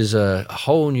 So this is a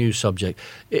whole new subject.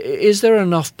 Is there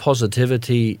enough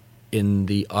positivity in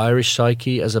the Irish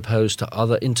psyche as opposed to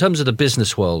other, in terms of the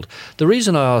business world? The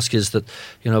reason I ask is that,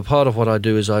 part of what I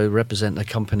do is I represent a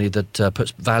company that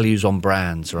puts values on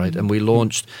brands, right? And we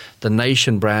launched the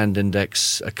Nation Brand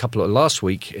Index last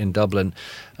week in Dublin,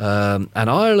 and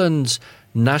Ireland's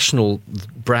national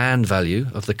brand value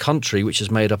of the country, which is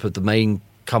made up of the main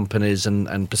companies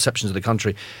and perceptions of the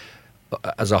country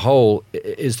as a whole,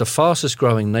 is the fastest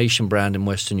growing nation brand in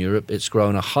Western Europe. It's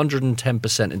grown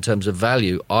 110% in terms of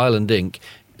value, Ireland Inc.,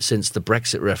 since the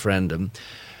Brexit referendum.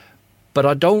 But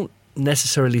I don't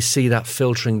necessarily see that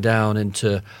filtering down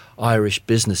into Irish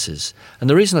businesses. And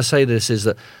the reason I say this is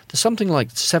that there's something like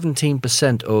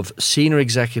 17% of senior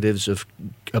executives of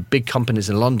big companies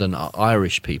in London are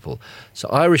Irish people. So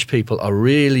Irish people are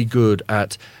really good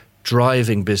at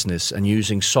driving business and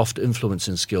using soft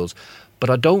influencing skills. But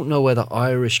I don't know whether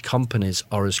Irish companies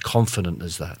are as confident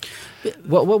as that.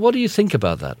 What do you think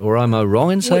about that? Or am I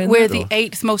wrong in saying we're that? We're the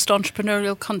 8th most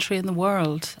entrepreneurial country in the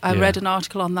world. I read an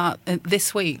article on that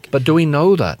this week. But do we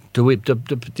know that? Do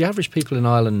the average people in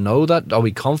Ireland know that? Are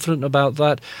we confident about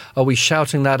that? Are we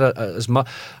shouting that as much?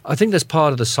 I think there's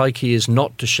part of the psyche is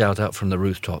not to shout out from the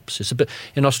rooftops. It's a bit.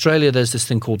 In Australia, there's this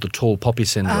thing called the tall poppy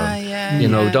syndrome.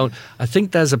 I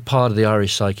think there's a part of the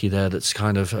Irish psyche there that's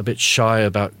kind of a bit shy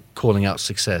about calling out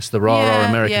success, the rah-rah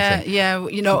American thing. Yeah,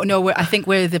 I think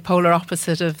we're the polar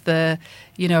opposite of the,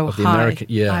 American,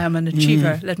 I am an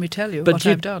achiever, let me tell you what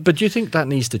I've done. But do you think that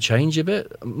needs to change a bit?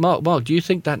 Mark, do you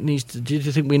think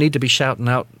we need to be shouting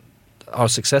out our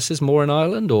successes more in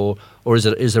Ireland, or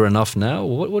is there enough now?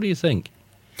 What do you think?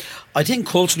 I think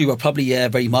culturally we're probably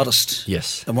very modest.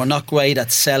 Yes. And we're not great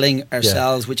at selling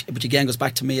ourselves, which again goes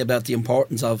back to me about the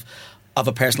importance of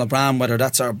a personal brand, whether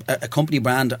that's a company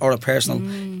brand or a personal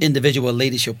individual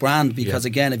leadership brand. Because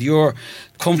again, if you're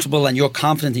comfortable and you're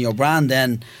confident in your brand,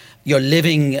 then you're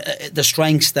living the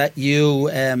strengths that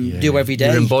you do every day.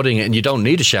 You're embodying it, and you don't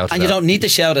need to shout it out. And you don't need to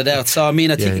shout it out. So, I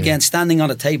think, again, standing on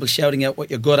a table shouting out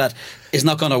what you're good at is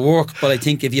not going to work. But I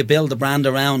think if you build a brand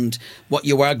around what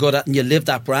you are good at and you live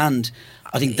that brand,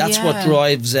 I think that's what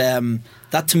drives,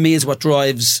 that to me is what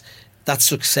drives that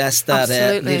success that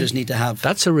leaders need to have.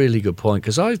 That's a really good point,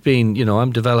 because I've been,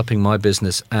 I'm developing my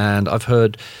business, and I've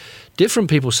heard different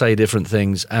people say different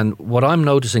things, and what I'm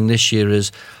noticing this year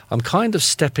is I'm kind of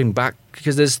stepping back,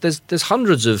 because there's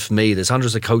hundreds of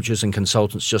coaches and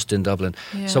consultants just in Dublin.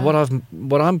 Yeah. So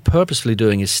what I'm purposely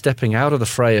doing is stepping out of the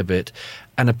fray a bit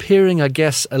and appearing, I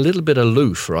guess, a little bit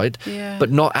aloof, right? Yeah. But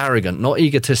not arrogant, not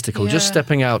egotistical, just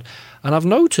stepping out. And I've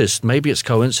noticed, maybe it's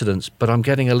coincidence, but I'm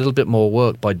getting a little bit more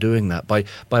work by doing that, by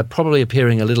probably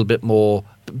appearing a little bit more,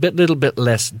 little bit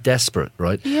less desperate,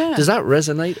 right? Yeah. Does that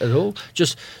resonate at all?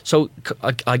 Just so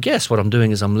I guess what I'm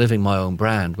doing is I'm living my own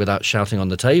brand without shouting on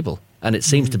the table, and it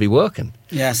seems to be working.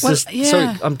 Yes. Well,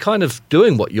 So I'm kind of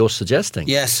doing what you're suggesting.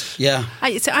 Yes. Yeah.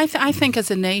 I think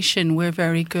as a nation we're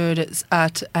very good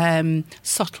at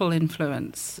subtle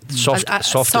influence, Soft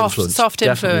influence. Soft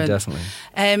influence. Definitely.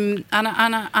 And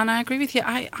I agree with you.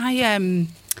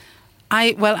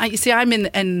 You see, I'm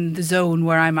in the zone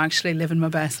where I'm actually living my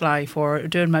best life, or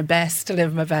doing my best to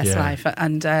live my best life,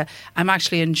 and I'm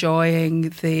actually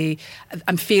enjoying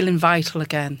I'm feeling vital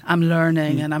again. I'm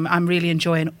learning, and I'm really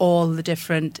enjoying all the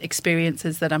different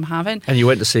experiences that I'm having. And you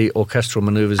went to see orchestral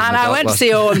manoeuvres. And I went to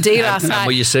see OMD last night. And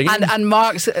were you singing? And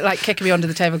Mark's like kicking me under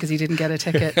the table because he didn't get a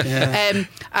ticket.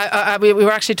 We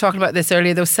were actually talking about this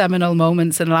earlier. Those seminal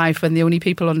moments in life when the only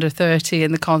people under 30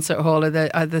 in the concert hall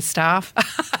are the staff.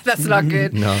 That's not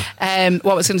good. No.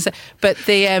 What was I going to say? But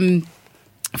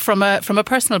from a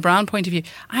personal brand point of view,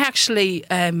 I actually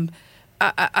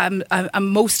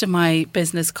most of my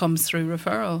business comes through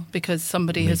referral, because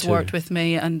somebody has worked with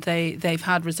me and they've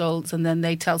had results, and then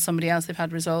they tell somebody else they've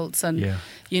had results, and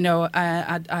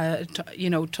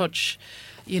touch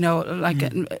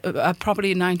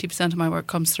probably 90% of my work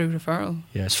comes through referral.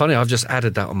 Yeah, it's funny. I've just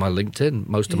added that on my LinkedIn.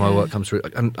 Most of my work comes through,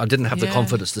 and I didn't have the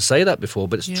confidence to say that before,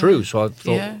 but it's true. So I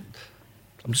thought,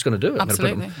 I'm just going to do it.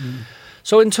 Absolutely.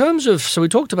 So in terms of, we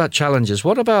talked about challenges.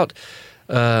 What about,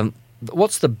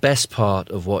 what's the best part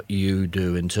of what you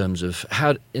do in terms of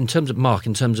Mark,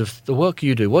 in terms of the work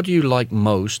you do? What do you like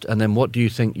most, and then what do you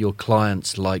think your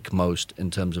clients like most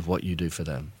in terms of what you do for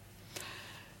them?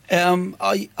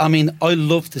 I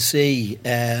love to see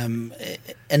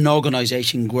an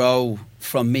organisation grow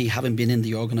from me having been in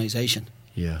the organisation.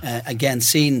 Yeah. Again,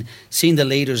 seeing the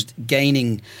leaders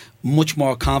gaining much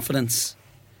more confidence,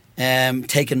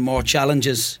 taking more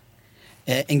challenges,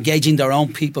 engaging their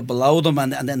own people below them,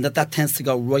 and then that tends to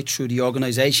go right through the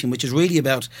organisation, which is really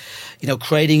about,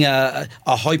 creating a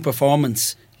high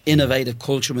performance, innovative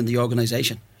culture in the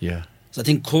organisation. Yeah. So I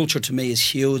think culture to me is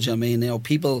huge. I mean,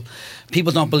 people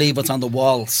don't believe what's on the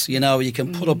walls. You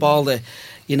can put up all the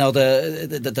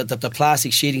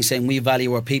plastic sheeting saying we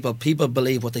value our people. People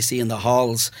believe what they see in the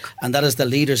halls, and that is the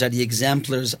leaders are the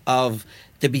exemplars of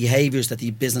the behaviours that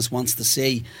the business wants to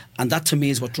see, and that to me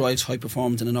is what drives high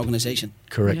performance in an organisation.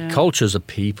 Correct. Yeah. Cultures are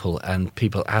people and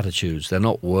people attitudes. They're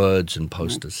not words and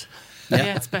posters.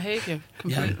 Yeah, it's behaviour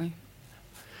completely.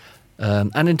 Yeah.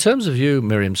 And in terms of you,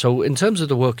 Miriam, so in terms of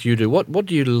the work you do, what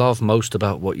do you love most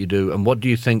about what you do, and what do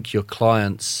you think your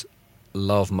clients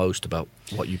love most about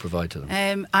what you provide to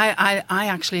them? I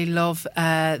actually love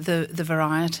the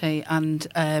variety, and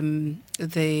I'm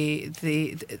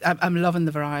loving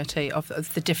the variety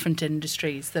of the different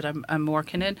industries that I'm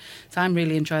working in. So I'm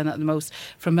really enjoying that the most.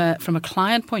 From a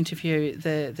client point of view,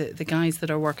 the guys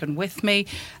that are working with me,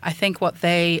 I think what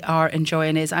they are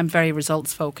enjoying is I'm very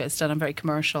results focused and I'm very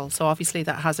commercial. So obviously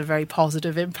that has a very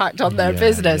positive impact on their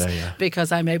business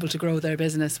because I'm able to grow their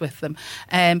business with them.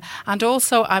 And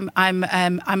also I'm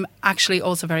actually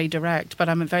also very direct, but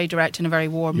I'm very direct in a very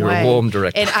warm way. You're a warm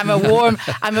director.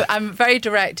 I'm very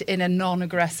direct in a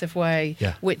non-aggressive way,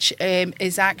 which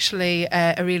is actually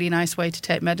a really nice way to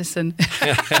take medicine.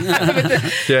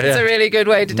 It's a really good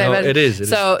way to take medicine. It is.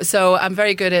 So I'm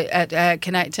very good at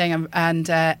connecting and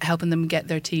helping them get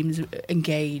their teams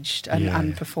engaged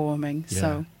and performing. Yeah.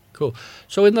 So cool.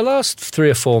 So in the last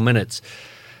 3 or 4 minutes,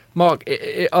 Mark,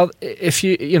 if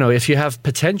you have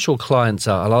potential clients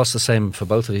out, I'll ask the same for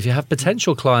both of you. If you have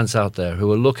potential clients out there who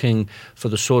are looking for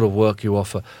the sort of work you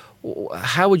offer,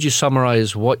 how would you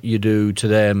summarise what you do to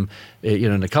them,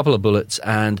 in a couple of bullets,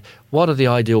 and what are the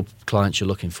ideal clients you're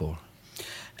looking for?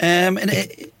 In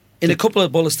a couple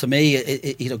of bullets to me,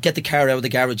 get the car out of the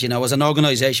garage. As an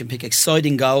organisation, pick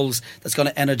exciting goals that's going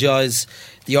to energise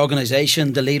the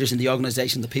organisation, the leaders in the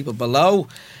organisation, the people below.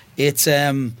 It's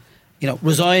resign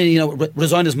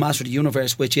as master of the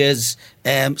universe, which is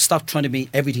stop trying to be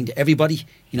everything to everybody.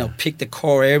 Pick the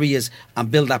core areas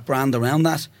and build that brand around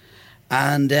that.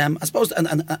 And I suppose,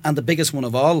 and the biggest one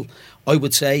of all, I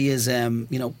would say, is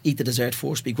eat the dessert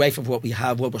first. Be grateful for what we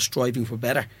have, what we're striving for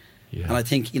better. Yeah. And I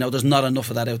think there's not enough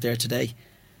of that out there today.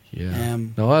 Yeah.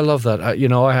 No, I love that.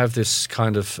 I have this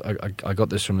kind of, I got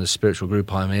this from the spiritual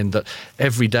group I'm in, that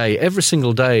every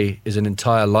single day is an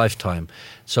entire lifetime.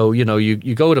 So, you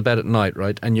go to bed at night,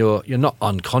 right? And you're not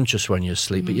unconscious when you're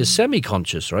asleep, but you're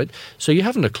semi-conscious, right? So you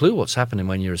haven't a clue what's happening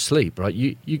when you're asleep, right?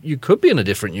 You could be in a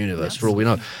different universe for all we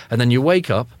know. And then you wake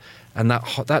up, and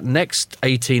that next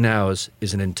 18 hours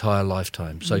is an entire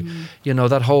lifetime. So,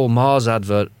 that whole Mars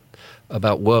advert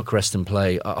about work, rest and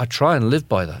play, I try and live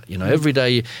by that. Every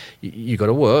day you got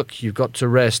to work, you've got to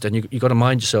rest, and you got to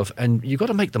mind yourself, and you got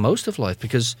to make the most of life,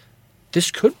 because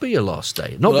this could be your last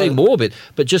day. Not being morbid,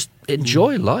 but just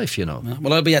enjoy life,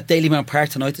 Well, I'll be at Dalymount Park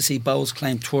tonight to see Bows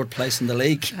claim 3rd place in the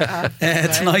league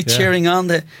tonight, cheering on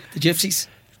the Gypsies.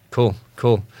 Cool.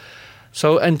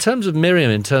 So in terms of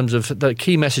Miriam, in terms of the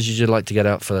key messages you'd like to get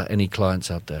out for any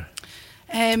clients out there?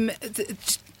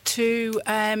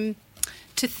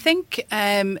 To think,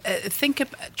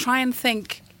 try and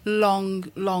think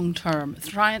long term.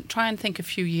 Try and think a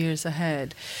few years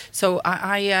ahead. So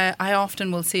I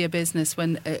often will see a business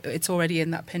when it's already in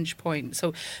that pinch point.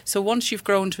 So once you've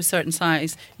grown to a certain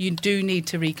size, you do need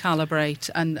to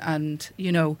recalibrate and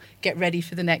get ready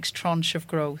for the next tranche of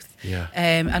growth. Yeah.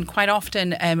 And quite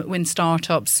often when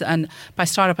startups, and by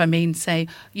startup I mean say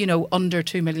under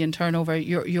 2 million turnover,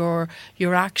 you're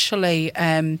actually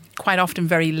quite often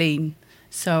very lean.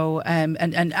 So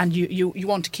and you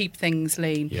want to keep things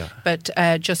lean, but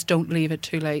just don't leave it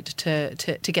too late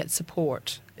to get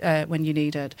support when you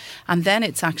need it. And then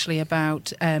it's actually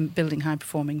about building high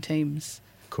performing teams.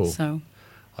 Cool. So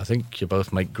I think you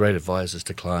both make great advisors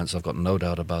to clients. I've got no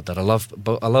doubt about that. I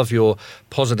love your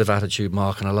positive attitude,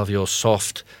 Mark, and I love your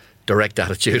soft, direct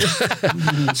attitude.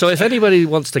 So if anybody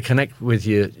wants to connect with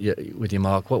you,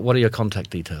 Mark, what are your contact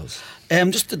details?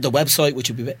 Just the website, which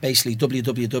would be basically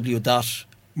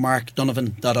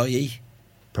www.markdonovan.ie.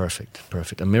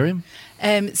 Perfect. And Miriam?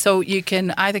 So you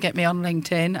can either get me on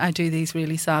LinkedIn. I do these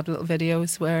really sad little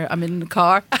videos where I'm in the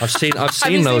car. I've seen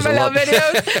those a lot.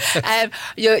 Videos?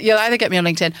 You'll either get me on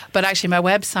LinkedIn, but actually my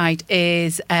website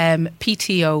is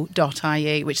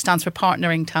pto.ie, which stands for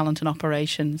Partnering Talent and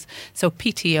Operations. So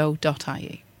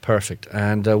pto.ie. Perfect.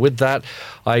 And with that,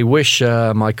 I wish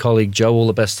my colleague Joe all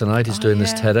the best tonight. He's doing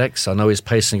this TEDx. I know he's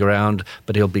pacing around,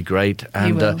 but he'll be great.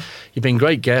 And you've been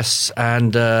great guests,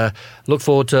 and look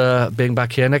forward to being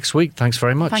back here next week. Thanks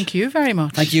very much. Thank you very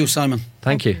much. Thank you, Simon.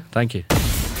 Thank you.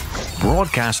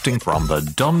 Broadcasting from the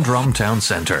Dundrum Town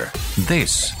Centre,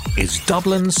 this is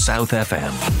Dublin South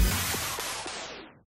FM.